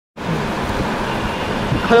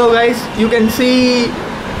Hello guys, you can see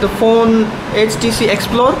the phone HTC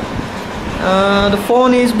Explore. The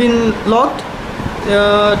phone is been locked.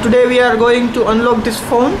 Today we are going to unlock this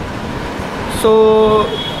phone. So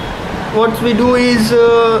what we do is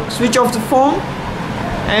switch off the phone,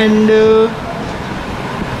 and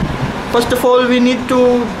first of all we need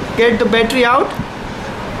to get the battery out.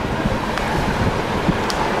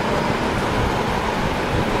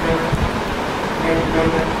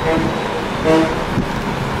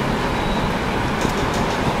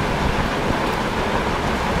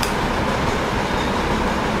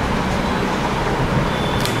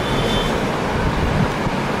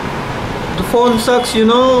 The phone sucks, you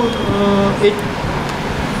know.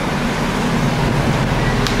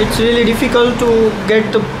 It's really difficult to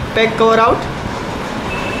get the back cover out.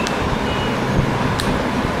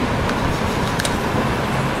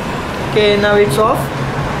 Okay, now it's off.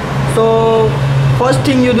 So first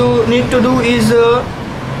thing you need to do is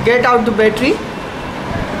get out the battery.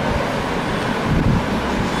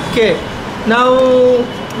 Okay, now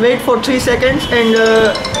wait for 3 seconds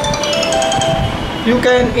and you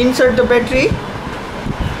can insert the battery.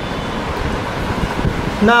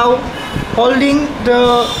 Now holding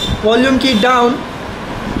the volume key down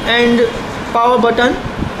and power button,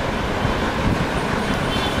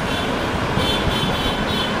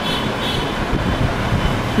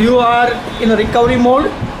 you are in a recovery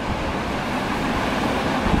mode.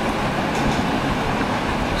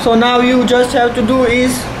 So now you just have to do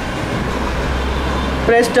is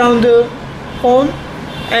press down the phone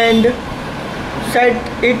and set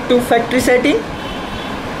it to factory setting.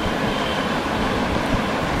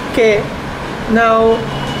 Okay, now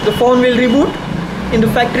the phone will reboot in the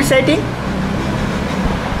factory setting.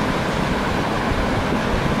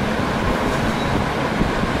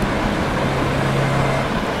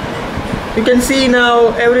 You can see now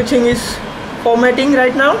everything is formatting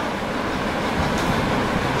right now.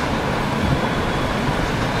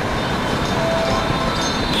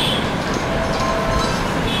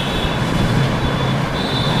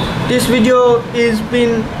 This video is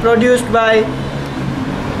been produced by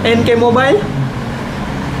NK Mobile.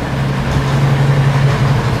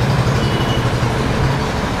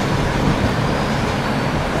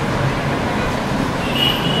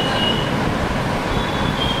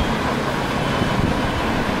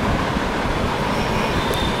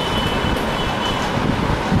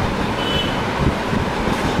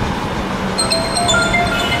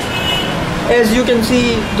 As you can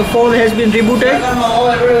see, the phone has been rebooted.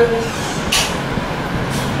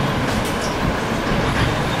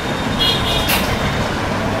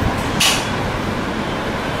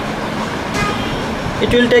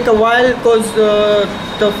 It will take a while because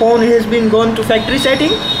the phone has been gone to factory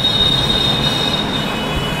setting.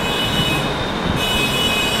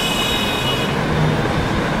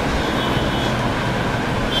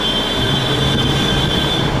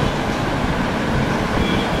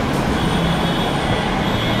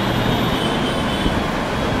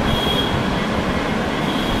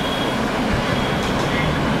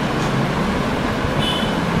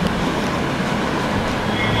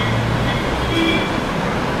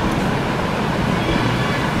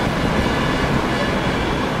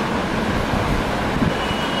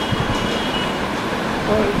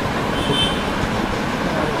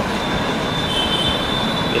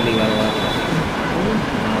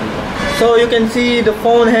 So you can see the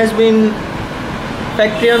phone has been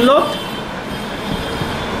factory unlocked.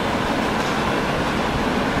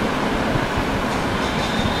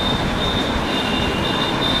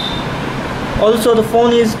 Also the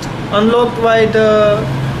phone is unlocked by the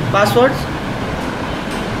passwords.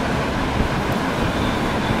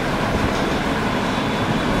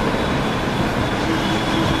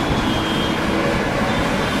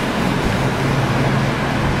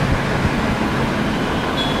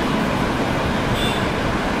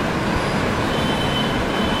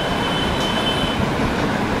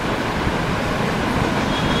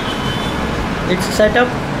 It's set up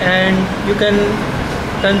and you can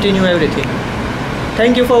continue everything.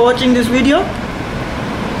 Thank you for watching this video.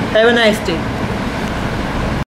 Have a nice day.